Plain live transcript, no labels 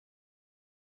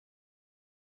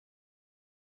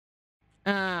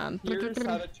Here's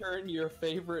how to turn your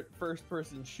favorite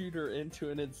first-person shooter into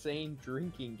an insane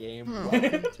drinking game. Hmm.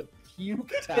 Welcome to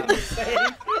Puke Town. All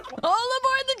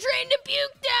aboard the train to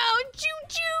Puke Town! Choo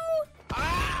choo!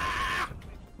 Ah!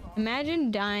 Imagine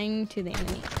dying to the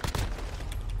enemy.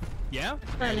 Yeah?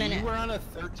 For a minute. You were on a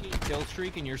 13 kill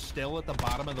streak and you're still at the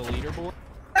bottom of the leaderboard?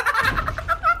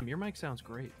 Your mic sounds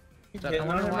great. Hitting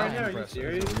on him right now? Are you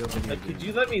serious? Like, could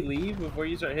you let me leave before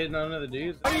you start hitting on other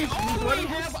dudes? Why don't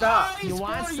you stop? You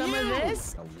want some of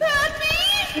this? Not me!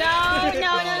 No,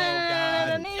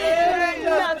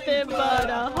 nothing but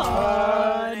a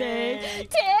heartache.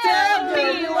 Tell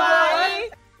me why.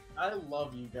 I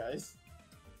love you guys.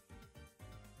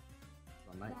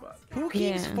 Who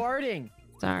keeps farting?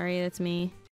 Sorry, that's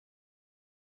me.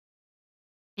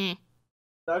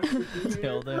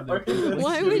 Tell them.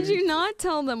 Why would you not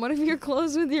tell them? What if you're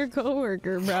close with your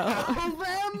coworker, bro? Tell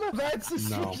them? That's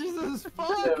suspicious as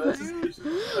fuck, dude.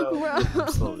 Bro.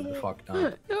 Absolutely the fuck not.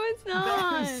 No, it's not.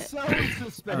 That is so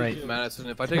suspicious. Alright, Madison,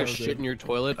 if I take a shit in your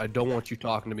toilet, I don't want you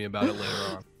talking to me about it later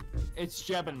on. It's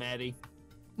Jeb and Maddie.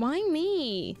 Why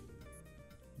me?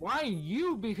 Why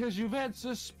you? Because you've had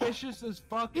suspicious as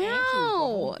fuck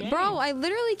No, answers. bro, I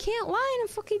literally can't lie and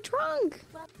I'm fucking drunk.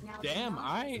 Damn,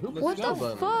 What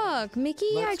the fuck?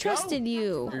 Mickey, I trusted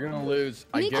you. You're gonna lose.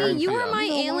 I Mickey, guarantee you are my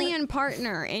You know alien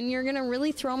partner, and you're gonna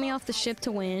really throw me off the ship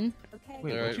to win?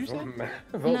 Wait, what'd you say?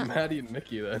 Vote No. Maddie and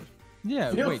Mickey then. Yeah,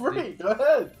 Feel free, go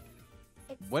ahead.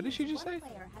 What did she just say?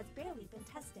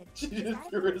 She just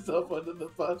threw herself under the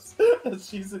bus as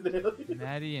she's an alien.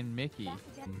 Maddie and Mickey.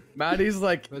 Maddie's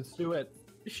like, Let's do it.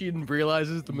 she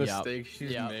realizes the Yup. mistake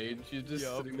she's Yup. made. She's just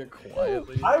sitting there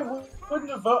quietly. I wouldn't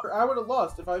have voted. I would have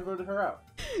lost if I voted her out.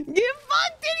 Get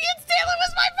fucked, idiots! Taylor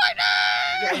was my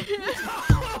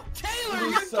partner! Taylor,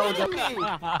 You're so kidding me!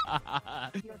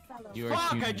 You are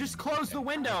Fuck, I choosing just closed the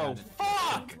window.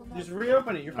 Fuck! Just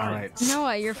reopen it. You're fine. Alright. You know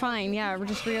what? You're fine. Yeah, we'll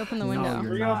just reopen the window. No,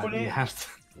 you're Reopen not. it. You have to.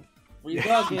 You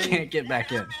Replug it. can't get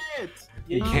back in.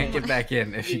 You can't get back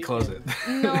in if you close it.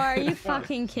 No, are you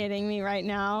fucking kidding me right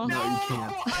now? No, you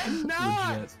can't. I'm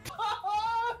not!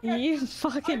 Legit. You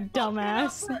fucking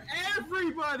dumbass. For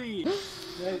everybody!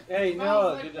 Hey,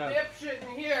 Noah, good job.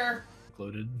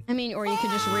 Included. I mean, or you could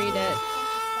just read it.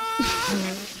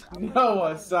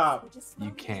 Noah, stop. You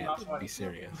can't be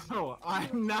serious. No,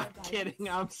 I'm not kidding.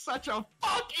 I'm such a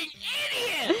fucking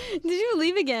idiot! Did you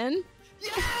leave again?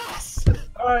 Yes!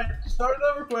 Alright, just start it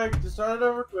over quick. Just start it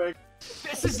over quick.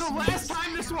 This is the last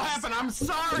time this will happen. I'm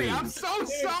sorry. I'm so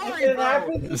sorry, It bro.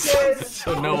 happens again.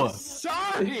 So Noah,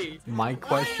 Sorry. my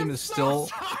question is so still.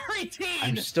 sorry, teen.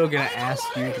 I'm still gonna ask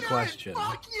you the question.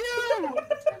 Fuck you.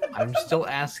 I'm still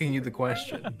asking you the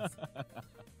question.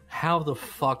 How the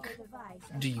fuck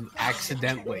do you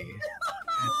accidentally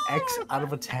X out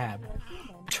of a tab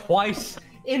twice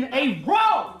in a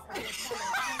row?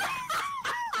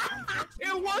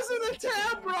 It wasn't a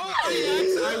tab, bro.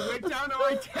 I went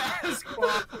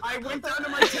down to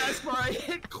my taskbar. I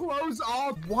hit close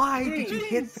all. Why did you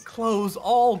hit the close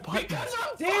all button? Because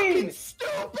I'm Dean! fucking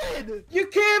stupid. You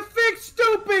can't fix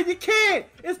stupid! You can't!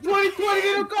 It's 2020,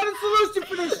 they don't got a solution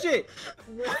for this shit!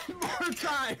 One more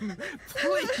time,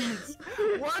 please.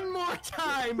 One more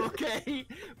time, okay?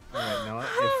 Alright, Noah,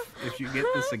 if you get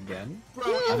this again, Bro,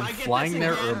 if I'm I get flying this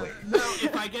there again, early. No,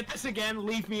 if I get this again,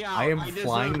 leave me out. I am deserve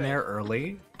flying it. there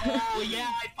early. Oh yeah,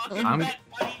 I fucking I'm- bet,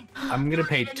 buddy. I'm gonna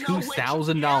pay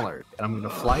 $2,000 and I'm gonna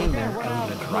fly in there and I'm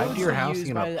gonna drive to your house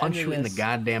and I'm gonna punch you in the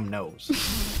goddamn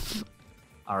nose.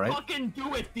 Alright? Fucking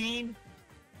do it, Dean.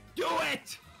 Do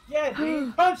it. Yeah,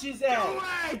 Dean, punch his ass!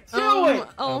 Do it. Do it!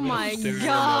 Oh I've been my staring at the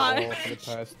god. wall for the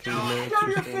past 2 minutes Throw or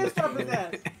your so. fist up his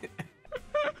ass!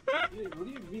 Dude, what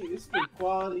do you mean? This is good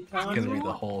quality It's content. gonna be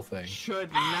the whole thing.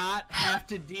 Should not have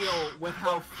to deal with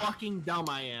how fucking dumb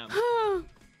I am.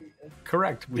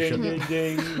 Correct. We Ding, should.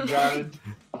 ding, ding.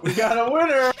 We got a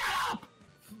winner!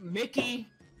 Mickey,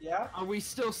 Yeah? are we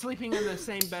still sleeping in the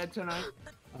same bed tonight?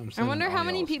 I wonder how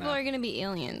many people are gonna be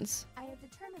aliens.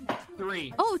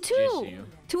 3. Oh, Just two. you.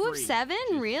 2 of Three. 7?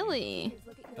 Really?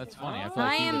 That's funny. I feel I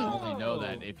like you would am- only know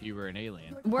that if you were an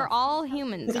alien. We're all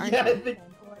humans, aren't Yeah, I we? think...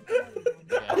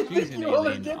 Yeah, she's an You only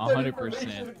alien. get that 100%.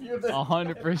 information if you're there.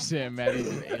 100% Maddie's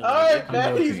an alien. Alright, I'm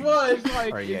Maddie's joking. won!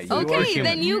 Alright, yeah, you are Okay, human.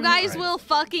 then you guys Alright. will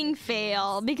fucking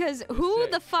fail because who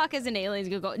the fuck is an alien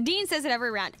gonna go? Dean says it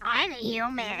every round. I'm a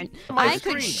human. I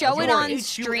could show it on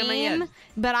stream,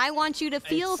 but I want you to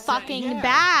feel fucking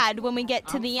bad when we get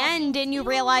to the end and you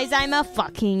realize I'm a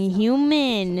fucking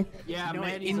human. Yeah,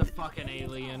 Maddie's a fucking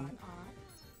alien.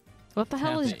 What the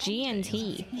hell is G and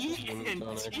T?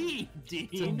 TNT, It's a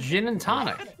Dean. gin and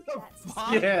tonic.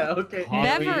 Yeah, okay.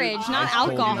 Beverage, not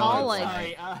alcoholic.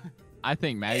 Sorry, I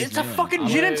think Maddie's It's a an alien. fucking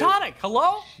gin and tonic.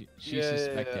 Hello? She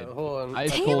suspected. Hold on. I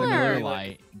told Taylor!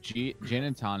 Lorelai gin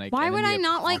and tonic. Why and would then I we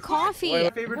not have like coffee?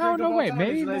 No, wait.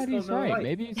 Maybe Maddie's right.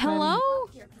 Maybe it's Hello?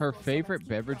 her favorite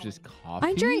beverage is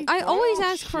coffee. I always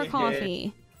ask for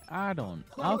coffee. I don't.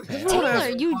 Okay. Taylor,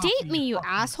 you date me, you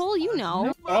asshole. You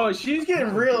know. Oh, she's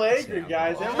getting real angry,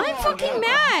 guys. I'm fucking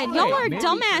mad. Y'all are Maybe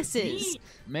dumbasses.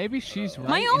 Maybe she's right.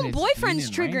 My and own it's boyfriend's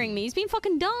Dean and triggering Randy. me. He's being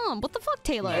fucking dumb. What the fuck,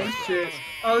 Taylor? Oh shit!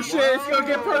 Oh shit! It's gonna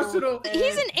get personal.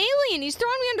 He's an alien. He's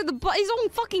throwing me under the bus. His own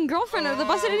fucking girlfriend under the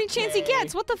bus at any chance he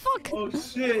gets. What the fuck? Oh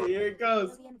shit! Here it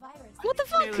goes. What the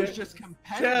fuck? Taylor's just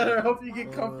competitive. Taylor, I hope you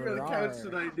get comfy on the couch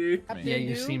tonight, dude. Yeah,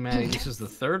 you see, Maddie, this is the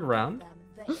third round.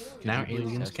 Now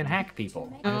aliens can hack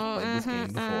people. I've played this game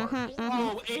before.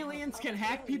 Oh, aliens can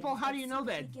hack people? How do you know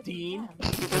that, Dean?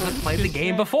 Because I played the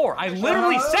game before. I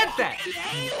literally said that.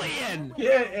 Alien!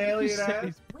 Yeah, alien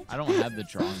ass. I don't have the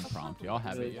drawing prompt. Y'all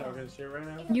have it. Talking shit right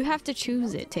now. You have to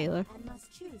choose it, Taylor.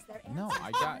 No,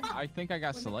 I think I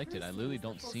got selected. I literally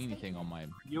don't see anything on my.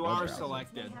 You web are browser.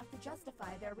 selected.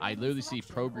 I literally see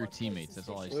probe your teammates. That's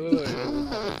all I see.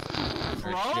 Or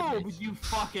Bro, shipmates. you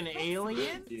fucking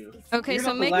alien? Okay, You're so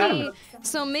not Mickey, allowed.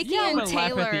 so Mickey Yeah, I'm and gonna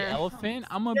laugh at the Taylor. elephant.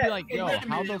 I'm gonna be like, yo,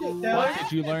 how the fuck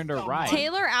did you learn to ride?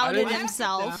 Taylor outed didn't-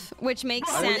 himself, which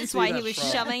makes I didn't sense see why he that was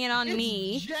prompt. shoving it on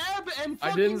me. Jeb and I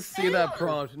fucking didn't see that Taylor.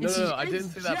 prompt. No, I didn't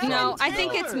see that prompt. No, I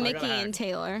think it's Taylor. Mickey and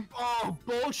Taylor. Oh,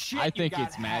 bullshit. I you think got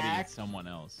it's Maddie and hacked. someone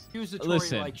else. Accusatory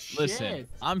Listen, like shit. listen.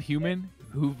 I'm human.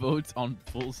 Who votes on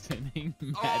full sending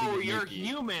Maddie? Oh, and you're Mickey?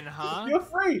 human, huh? You're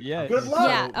free. Yes. Good luck.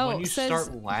 Yeah. So Oh, when you says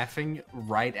start laughing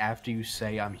right after you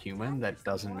say I'm human, that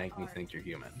doesn't make me think you're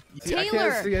human. See, I can't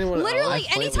Taylor. see anyone Literally, else.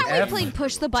 I played anytime with we F play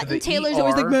push the button, the Taylor's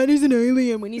always like, ER. Maddie's an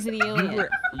alien when he's an alien.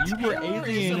 You were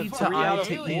alien to 3 out of I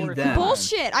to 4 E times. them.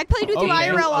 Bullshit! I played with you Okay,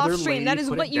 IRL other off stream. That lady is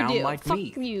put what it you down do. like Fuck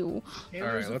me. you. All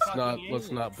right, let's not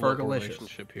blow up the Fergalicious.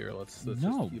 relationship here. Let's No,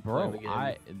 just keep bro. playing the game.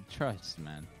 I trust,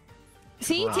 man.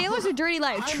 See, Taylor's a dirty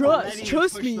liar. I'm Trust, ready to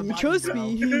trust push me, the button, trust bro.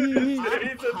 me.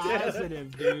 I'm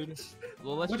positive, dude.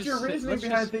 Well, let's What's just your sit- reasoning let's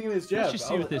behind just- thinking it's Let's Jeff? just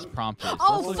see what this prompt is.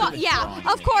 Oh Let's look at fuck this yeah! drawing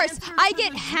Of here. course, Answer I to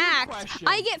get the hacked. question.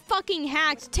 I get fucking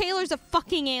hacked. Taylor's a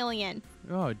fucking alien.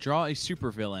 Oh, draw a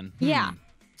supervillain. Yeah.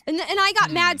 And I got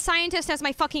mad scientist as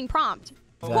my fucking prompt.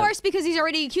 Of course, because he's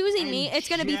already accusing me, it's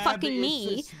gonna be Jeb fucking is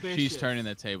me. suspicious. She's turning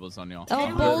the tables on y'all. Oh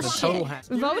Taylor- bullshit!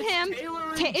 Vote It's him. Taylor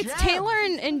and It's Jeb. Taylor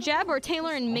and Jeb or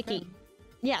Taylor and Mickey.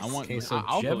 Yes. I want. Okay, so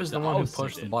I'll Jeb vote is the that one who I'll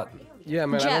pushed the send it. button. Yeah,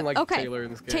 man, I Jeb. don't like Okay. Taylor in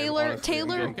this game. Taylor. honestly.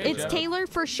 I'm getting It's Jeb. Taylor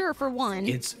for sure for one.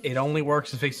 It only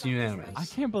works if it's unanimous. I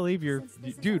can't believe you're,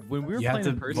 dude. When we were You have playing to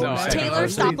in person, vote second Taylor,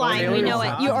 person. stop lying. We Taylor know is it.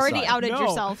 not You already inside. outed No.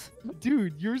 yourself.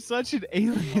 dude, you're such an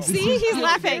alien. See, he's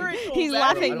laughing. He's I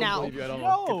laughing don't now. believe you at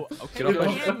all. No. Get off We my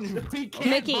can't- we can't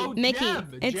Mickey, vote Mickey,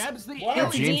 Jeb. it's- Jeb's the What? It's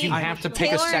alien. James, you Dean. have to pick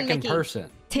Taylor a and second Mickey. person.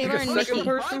 Taylor and Second Mickey.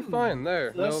 person, fine.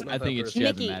 There. No, Listen, not I that think it's person.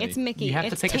 Jeb Mickey. and Maddie. It's Mickey. You have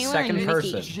to it's pick a Taylor second and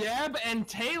person. Mickey. Jeb and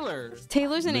Taylor.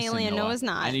 Taylor's an Listen, alien. No, Noah, it's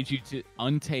not. I need you to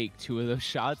untake 2 of those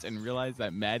shots and realize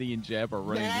that Maddie and Jeb are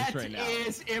running That this right now.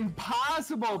 is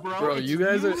impossible, bro. Bro, It's you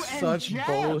guys are and such Jeb.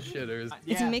 bullshitters.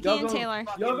 It's Yeah. Mickey Y'all and go- Taylor.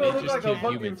 Y'all They gonna look just like a two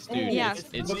fucking humans, fool. dude. Yeah.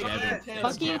 It's Look Jeb at and- that. it's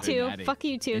Fuck you Jeb and too. Maddie. Fuck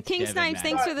you too. It's King Jeb and Snipes,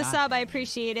 thanks for the Maddie. sub. I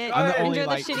appreciate it. I'm the only Enjoy the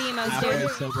like shitty emotes, halfway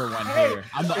dude. sober one Hey, here.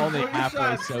 I'm the hey, only put your halfway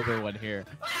shots. sober one here.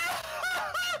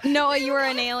 Noah, you were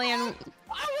an alien. I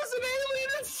was an alien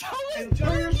and so was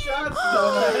Enjoy your shots,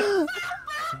 though.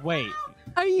 Wait.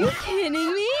 Are you kidding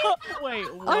me?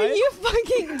 Wait, what? Are you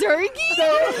fucking Durkee?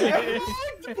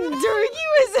 Durkee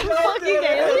was a fucking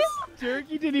alien?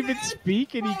 Turkey didn't even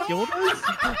speak and he killed us?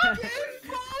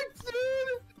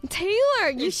 Taylor,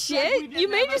 you we shit? didn't You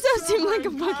made have a yourself seem server like a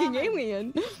in fucking common.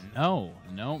 alien. No,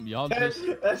 y'all just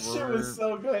That shit were- was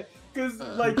so good. Cause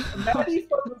like Maddie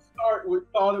from the start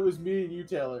thought it was me and you,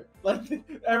 Taylor. Like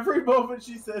every moment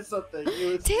she said something,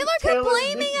 it was Taylor kept and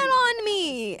blaming Mickey. it on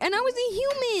me, and I was a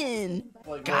human.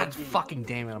 Like, God Mickey. fucking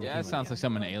damn it! I'm a Yeah, that human sounds again. like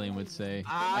something an alien would say.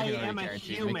 I can already am a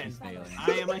guarantee human. Mickey's an alien.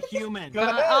 I am a human. Go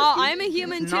ahead. Oh, I'm a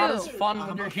human Not as too. fun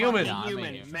when you're human. I'm a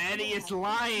Human. human. Maddie is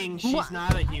lying. She's What?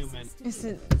 not a human.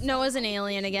 Noah's an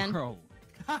alien again. Bro,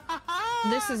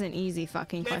 This is an easy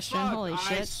fucking Hey, question. fuck, Holy I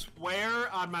shit. swear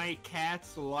on my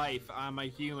cat's life, I'm a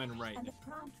human right now.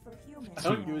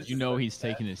 Don't use you know he's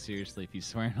taking it seriously if he's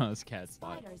swearing on his cat's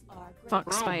life. Fuck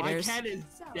Bro, spiders. my cat is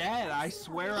dead. I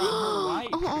swear on her life.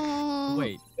 Oh.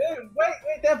 Wait, Dude,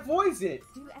 wait, that voice it.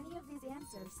 Do any of these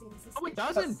answers seem suspicious? No, it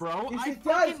doesn't, bro. Yes, I it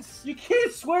fucking... does. You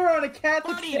can't swear on a cat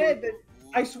that's Buddy. dead. That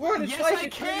I swear to Yes, life, I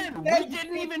it's can. dead. We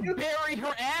didn't even bury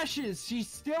her ashes. She's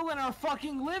still in our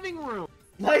fucking living room.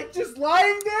 Like just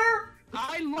lying there.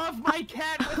 I love my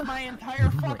cat with my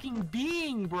entire fucking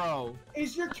being, bro.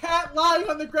 Is your cat lying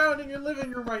on the ground in your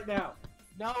living room right now?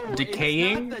 No,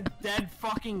 decaying. It's not the dead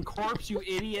fucking corpse, you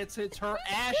idiots. It's her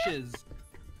ashes.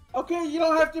 Okay, you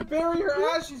don't have to bury her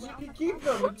ashes. You can keep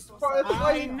them. It's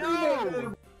I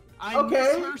know. I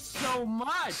miss her so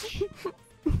much.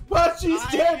 But she's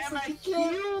dead, so she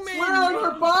can't swear on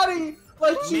her body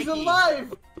like she's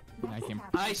alive.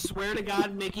 I swear to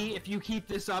God, Mickey, if you keep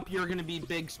this up, you're gonna be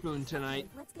Big Spoon tonight.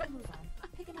 Let's go move on.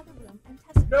 Pick another room and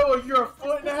test. Noah, you're a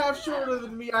foot and a half shorter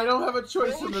than me. I don't have a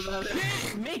choice in the matter.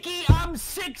 Shit, Mickey, I'm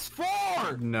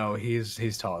 6'4". No,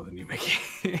 he's taller than you,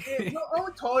 Mickey. No,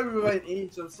 I'm taller than you by an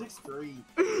inch. I'm 6'3".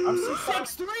 I'm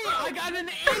 6'3". I got an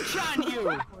inch on you.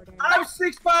 I'm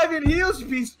 6'5" in heels, you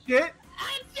piece of shit.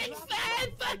 I'm 6'5".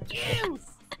 Fuck you.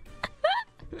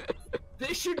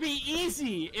 This should be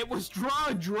easy. It was draw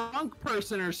a drunk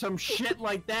person or some shit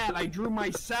like that. I drew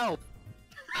myself.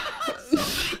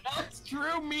 Somebody else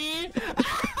drew me.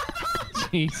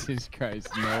 Jesus Christ,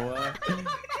 Noah.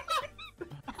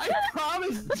 I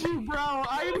promised you, bro.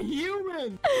 I am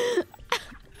human.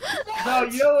 No,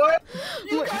 you know what?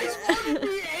 You guys want to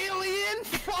be alien?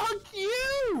 Fuck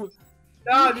you.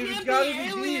 Nah, You dude, can't gotta be be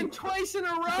alien you. twice in a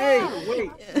row. Hey,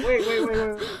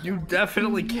 wait. You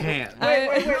definitely can't.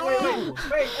 Wait.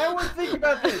 Everyone think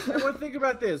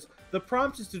about this. The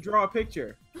prompt is to draw a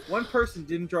picture. One person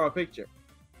didn't draw a picture.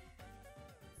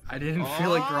 I didn't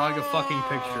feel like drawing a fucking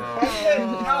picture.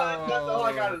 That's all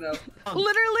I gotta know.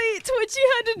 Literally, Twitchy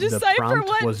had to The decipher prompt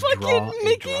what was fucking draw a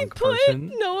Mickey drunk put.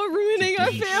 person. Noah ruining our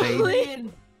Did he say-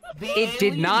 family. It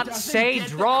did not say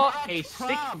draw a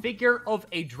stick figure of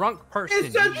a drunk person.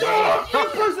 It's a draw a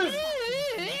person.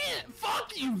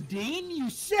 Fuck you, Dean. You Yeah.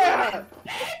 stupid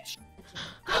bitch.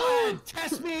 Go ahead,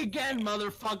 test me again,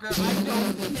 motherfucker. I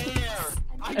don't care.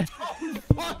 I don't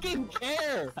fucking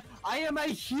care. I am a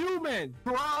human.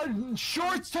 From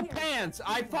shorts to pants.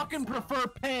 I fucking prefer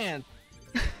pants.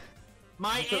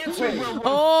 My answer will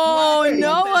Oh, Wait,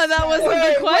 Noah, that wasn't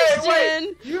the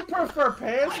question. You prefer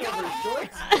pants over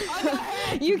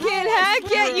shorts? You can't hack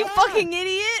yet, you fucking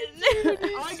idiot.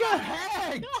 I got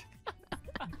hacked.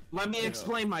 Let me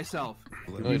explain myself.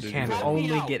 You can Vote me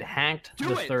only out. get hacked Do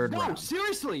the it. third No, round.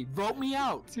 seriously, vote me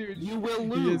out. Dude, you will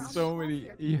lose.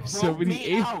 He has so many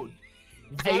me out.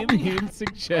 alien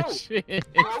suggestions.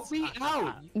 Vote me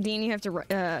out. Dean, you have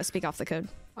to speak off the code.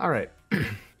 All right.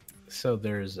 So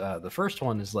there's the first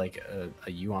one is like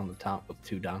a U on the top with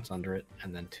 2 dots under it,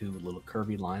 and then 2 little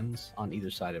curvy lines on either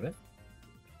side of it.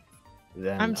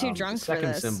 Then I'm too drunk the for second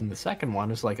this. The second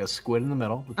one is like a squid in the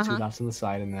middle with 2 Uh-huh. dots on the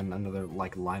side, and then another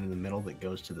like line in the middle that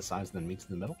goes to the sides and then meets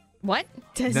in the middle. What?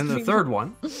 Then the third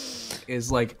one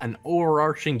is like an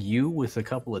overarching U with a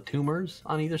couple of tumors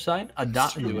on either side, a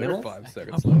dot in the middle. 5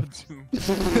 seconds left.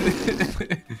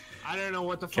 I don't know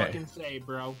what to fucking say,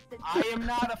 bro. I am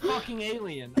not a fucking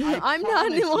alien. I'm not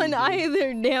promise one you.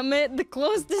 either, damn it. The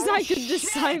closest I could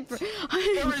decipher.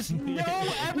 There is no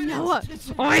evidence. Noah, to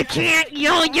suggest I can't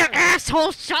yell, you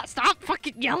asshole. Stop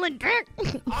fucking yelling back.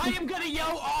 I am gonna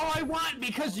yell all I want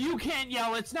because you can't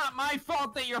yell. It's not my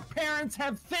fault that your parents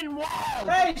have thin walls.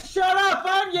 Hey, shut up!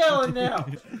 I'm yelling now.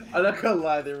 I'm not gonna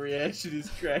lie, the reaction is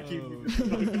cracking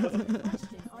me.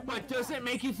 But does it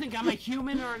make you think I'm a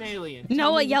human or an alien? Tell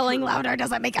Noah me the yelling truth. louder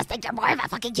doesn't make us think you're more of a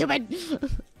fucking human.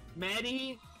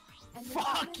 Maddie,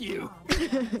 fuck you.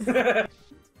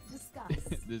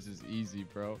 This is easy,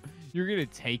 bro. You're gonna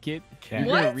take it. Okay. You're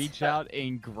What? gonna reach out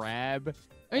and grab.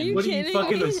 Are you What are kidding you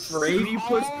fucking me? afraid, you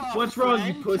pussy? What's wrong,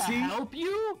 you pussy? To help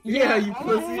you? Yeah, you I'm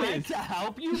pussy. afraid to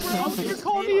help you, bro. You're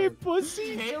calling me a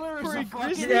pussy? Taylor is For a a fucking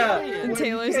grizzly? Yeah. alien.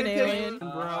 Taylor's an alien.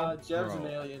 Jeb's an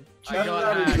alien. I Jeb's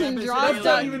got not hacked. even- Draw's Jeb's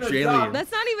done. not even a Jalen. dog.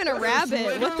 That's not even a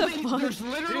rabbit. What the fuck? There's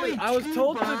literally Dude, I was two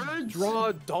told to birds.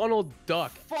 draw Donald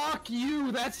Duck. Fuck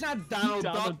you. That's not Donald,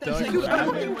 Donald Duck. That's Duck. a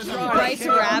rabbit with a Bryce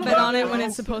bike. Rabbit on it when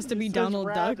it's supposed to be Donald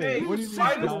Duck. Hey, What do you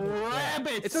why mean? does-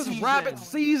 Rabbit It says season. rabbit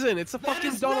season. It's a That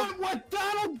fucking is Donald. not what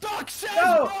Donald Duck says,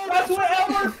 No, bro. that's what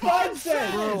Elmer Fudd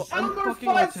says. Bro, I'm Elmer fucking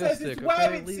Fudd says it's autistic, okay?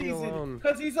 wabbit Leave me season alone.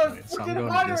 because he's a So I'm freaking going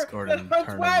to hunter Discord that and hunts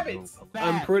turn rabbits.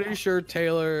 I'm pretty sure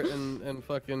Taylor and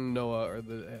fucking Noah are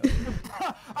the.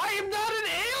 I am not an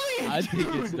alien, I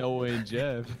think dude. it's Noah and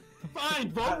Jeff.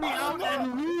 Fine, vote me out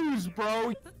and lose,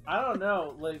 bro. I don't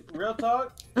know, like real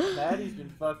talk. Maddie's been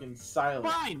fucking silent.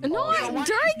 Fine. No, You know what?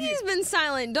 Durgee's been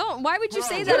silent. Don't. Why would you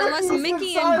say Bro, that unless Durgee's been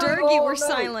Mickey and silent Durge all were night.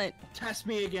 silent? Test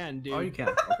me again, dude. Oh, you can.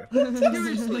 Okay.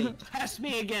 Seriously, test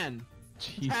me again.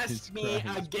 Jesus Test me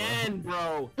Christ, again,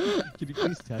 bro. Bro. Can you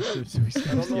please test him so he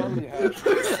I don't stops know how yelling? many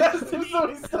hats. So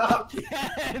he stopped.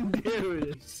 Again,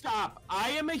 dude. Stop.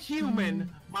 I am a human.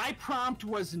 My prompt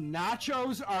was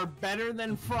nachos are better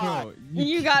than fries. Bro,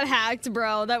 You got hacked,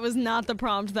 bro. That was not the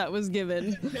prompt that was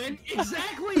given. Then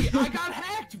exactly, I got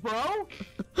hacked, bro.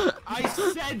 I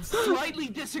said slightly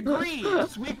disagree.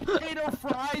 Sweet potato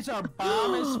fries are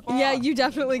bomb as fuck. Yeah, you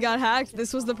definitely got hacked.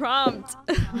 This was the prompt.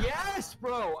 Yes,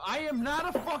 bro. I am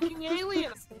not a fucking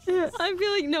alien. I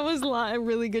feel like Noah's a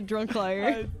really good drunk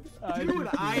liar. Dude,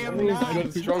 I am not.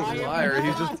 He's a drunk liar.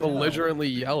 He's just belligerently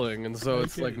yelling, and so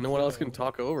it's like no one else can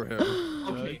talk over him.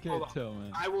 Okay, hold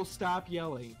on. I will stop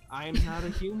yelling. I am not a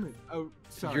human. Oh,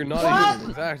 sorry. You're not a human,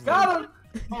 exactly. Got him!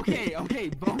 Okay,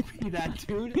 vote me that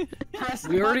dude. Press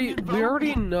We the already button, vote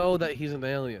already me. know that he's an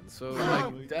alien. So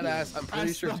like dead ass, I'm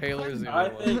pretty sure Taylor is the I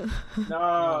only one. think.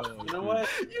 No, you know what?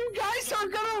 You guys are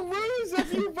gonna lose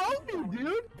if you vote me,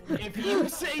 dude. If you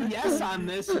say yes on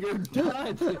this, you're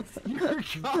done. You're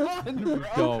gone, bro.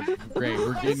 Go. Great,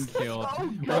 we're getting killed.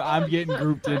 I'm getting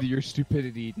grouped into your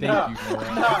stupidity. Thank you,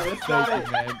 bro. No, it's not Thank it.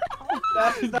 you, man.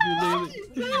 That's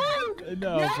not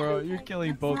No, bro, you're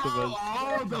killing both of us.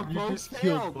 Oh, the You vote just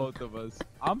killed failed. both of us.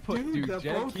 I'm Dude, dude. the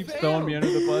Jen vote keeps failed. throwing me under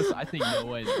the bus. I think no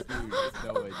one, dude.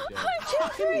 No one, Jen.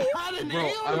 I'm not an Bro,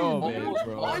 alien. oh man,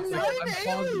 bro. I'm not an I'm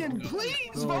alien. positive. Please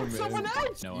Oh, vote man. someone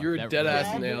else. No, You're never dead ass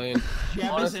mind. an alien. Jeb is an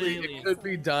Honestly, alien. it could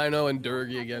be Dino and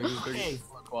Durgy again. Because they're Okay.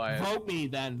 super quiet. Vote me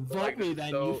then. Vote Like, me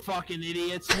then, so- you fucking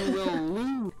idiots. You will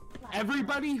lose.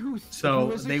 Everybody who is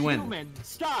a they win. human.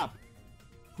 Stop.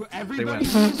 win. Everybody.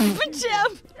 Who's,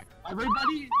 Jeff.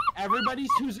 everybody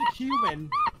who's a human.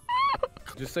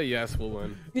 Just say yes, we'll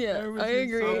win. Yeah, I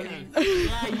agree. Okay.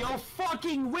 Yeah, you'll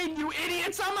fucking win, you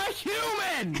idiots. I'm a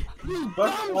human. You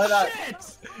But dumb what I-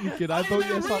 shit. Can I vote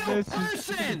yes on this?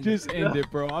 Person. Just end it,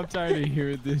 bro. I'm tired of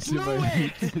hearing this. Do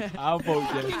it. I'll vote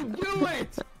yes. Fucking do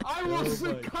it. I will, Oh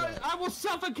my God. I will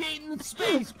suffocate in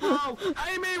space, bro. I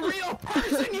am a real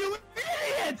person, you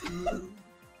idiot.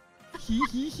 You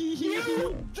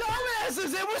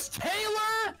dumbasses. It was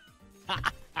Taylor.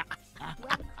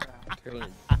 Taylor.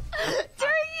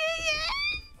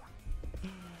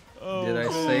 Oh, Did I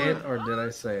say it or did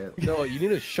I say it? No, you need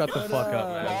to shut the fuck up,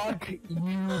 man. Fuck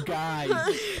you guys. No,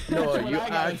 That's what you I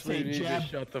gotta actually say, need Jeb. to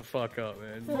shut the fuck up,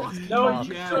 man. Fuck You No, talk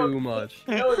you Jeb. too much.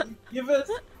 No, give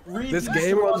us reasons. This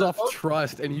game to runs wanna off vote.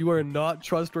 trust, and you are not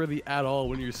trustworthy at all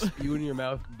when you're spewing your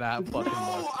mouth that fucking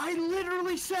No, much. I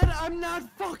literally said I'm not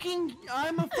fucking.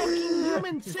 I'm a fucking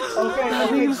human.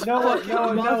 Okay,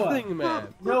 Noah, Nothing, man.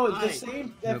 No, at the Right.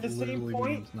 same That at the same literally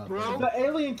point, means nothing. Bro. the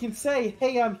alien can say,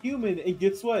 "Hey, I'm human," and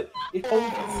guess what? It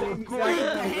holds the same Great,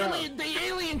 exact ground. the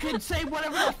alien can say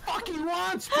whatever the fuck he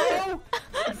wants, bro.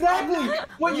 Exactly.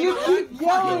 What you keep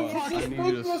yelling I is just need you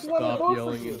making to us want to stop vote for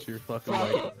yelling you. into your fucking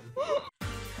mic.